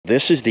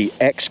This is the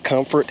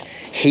XComfort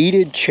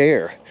heated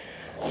chair.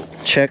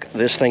 Check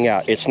this thing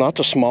out. It's not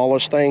the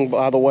smallest thing,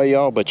 by the way,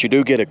 y'all, but you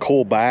do get a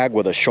cool bag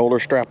with a shoulder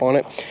strap on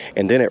it,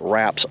 and then it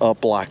wraps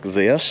up like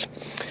this.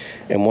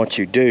 And what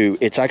you do,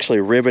 it's actually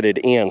riveted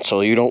in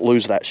so you don't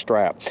lose that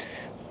strap.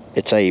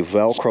 It's a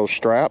Velcro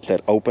strap that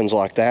opens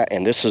like that,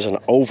 and this is an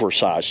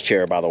oversized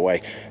chair, by the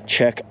way.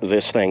 Check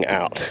this thing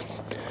out.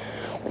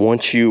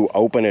 Once you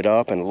open it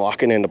up and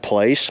lock it into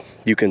place,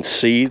 you can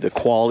see the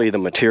quality of the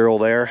material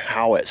there,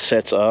 how it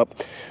sets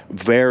up.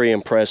 Very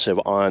impressive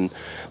on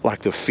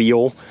like the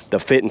feel, the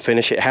fit and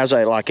finish. It has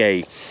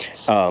a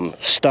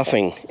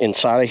stuffing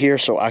inside of here,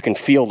 so I can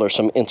feel there's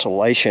some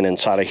insulation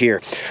inside of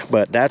here.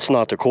 But that's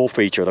not the cool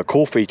feature. The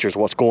cool feature is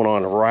what's going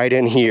on right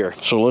in here.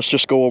 So let's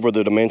just go over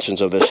the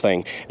dimensions of this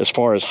thing. As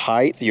far as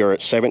height, you're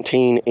at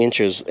 17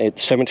 inches, at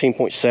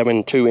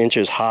 17.72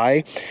 inches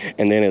high,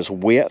 and then as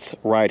width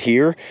right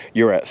here,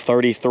 you're at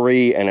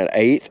 33 and an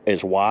eighth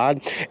is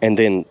wide, and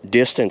then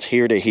distance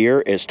here to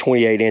here is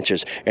 28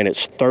 inches, and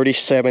it's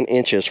 37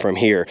 inches from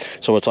here.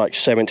 So it's like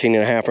 17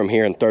 and a half from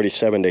here and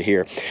 37 to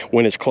here.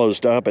 When it's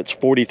closed up, it's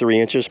 43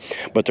 inches.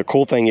 But the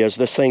cool thing is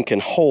this thing can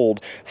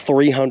hold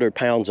 300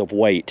 pounds of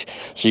weight.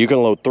 So you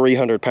can load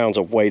 300 pounds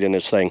of weight in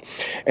this thing.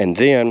 And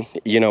then,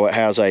 you know, it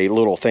has a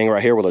little thing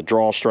right here with a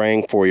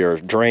drawstring for your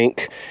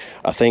drink,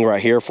 a thing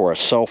right here for a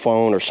cell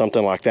phone or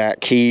something like that,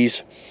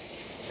 keys.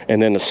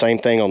 And then the same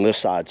thing on this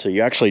side. So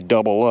you actually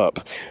double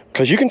up,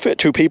 because you can fit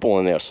 2 people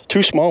in this.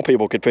 2 small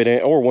people could fit in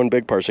it, or 1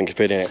 big person could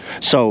fit in it.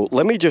 So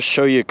let me just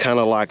show you kind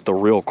of like the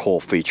real cool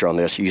feature on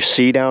this. You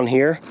see down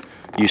here,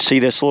 you see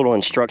this little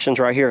instructions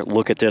right here?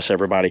 Look at this,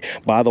 everybody.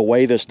 By the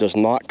way, this does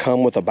not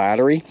come with a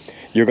battery.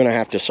 You're gonna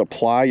have to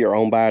supply your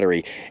own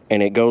battery,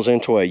 and it goes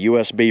into a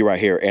USB right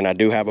here. And I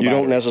do have a battery.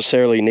 You don't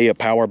necessarily need a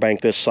power bank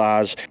this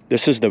size.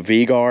 This is the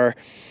VGAR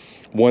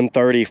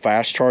 130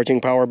 fast charging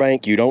power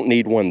bank. You don't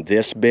need one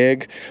this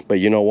big,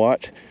 but you know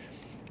what?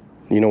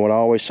 You know what I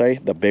always say?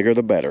 The bigger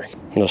the better.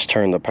 Let's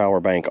turn the power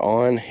bank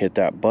on, hit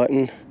that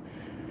button.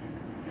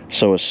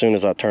 So as soon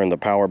as I turn the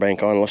power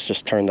bank on, let's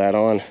just turn that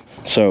on.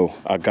 So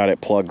I got it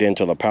plugged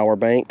into the power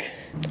bank.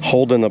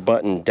 Holding the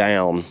button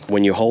down,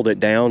 when you hold it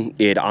down,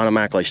 it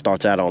automatically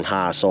starts out on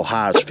high. So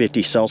high is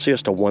 50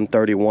 Celsius to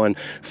 131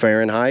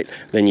 Fahrenheit.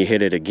 Then you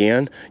hit it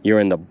again, you're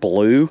in the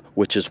blue,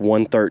 which is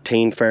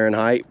 113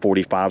 Fahrenheit,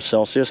 45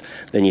 Celsius.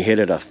 Then you hit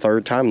it a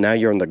third time, now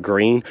you're in the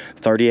green,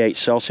 38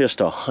 Celsius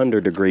to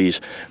 100 degrees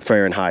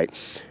Fahrenheit.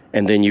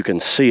 And then you can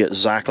see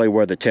exactly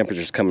where the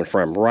temperature is coming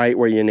from, right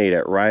where you need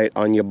it, right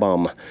on your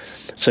bum.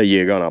 So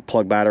you're gonna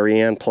plug battery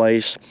in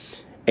place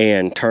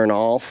and turn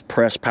off,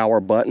 press power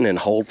button and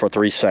hold for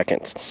 3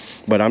 seconds.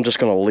 But I'm just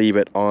gonna leave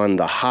it on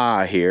the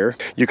high here.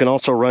 You can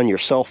also run your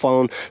cell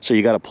phone, so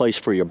you got a place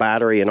for your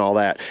battery and all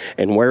that.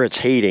 And where it's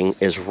heating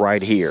is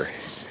right here.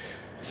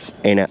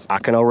 And I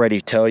can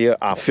already tell you,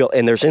 I feel,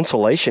 and there's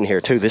insulation here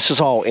too. This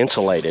is all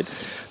insulated.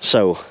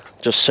 So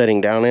just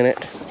sitting down in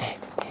it,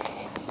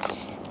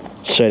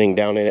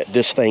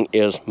 this thing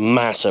is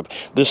massive.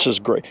 This is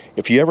great.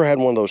 If you ever had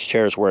one of those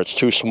chairs where it's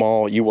too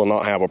small, you will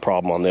not have a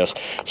problem on this.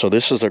 So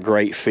this is a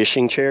great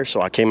fishing chair.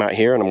 So I came out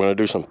here and I'm going to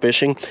do some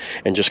fishing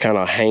and just kind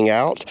of hang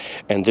out,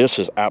 and this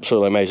is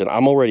absolutely amazing.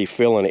 I'm already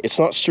feeling it. It's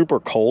not super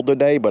cold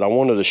today, but I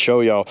wanted to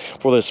show y'all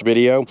for this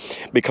video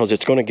because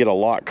it's going to get a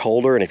lot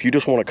colder, and if you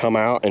just want to come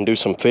out and do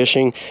some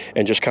fishing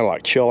and just kind of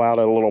like chill out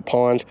at a little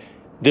pond,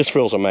 this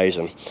feels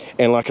amazing.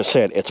 And like I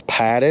said, it's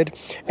padded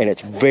and it's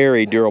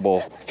very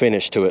durable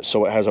finish to it.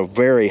 So it has a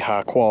very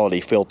high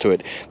quality feel to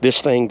it.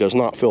 This thing does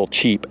not feel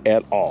cheap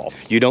at all.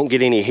 You don't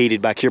get any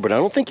heated back here, but I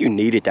don't think you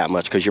need it that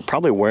much because you're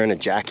probably wearing a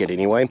jacket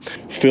anyway.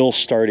 Feels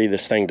sturdy.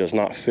 This thing does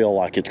not feel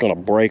like it's gonna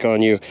break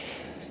on you.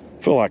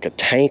 Feel like a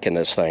tank in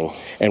this thing.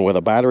 And with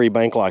a battery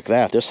bank like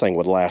that, this thing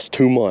would last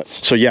 2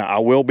 months. So yeah, I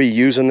will be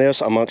using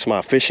this amongst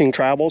my fishing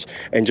travels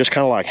and just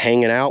kind of like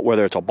hanging out,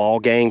 whether it's a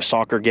ball game,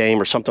 soccer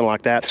game, or something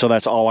like that. So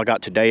that's all I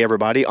got today,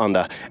 everybody, on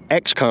the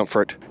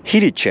XComfort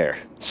heated chair.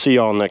 See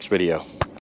y'all in the next video.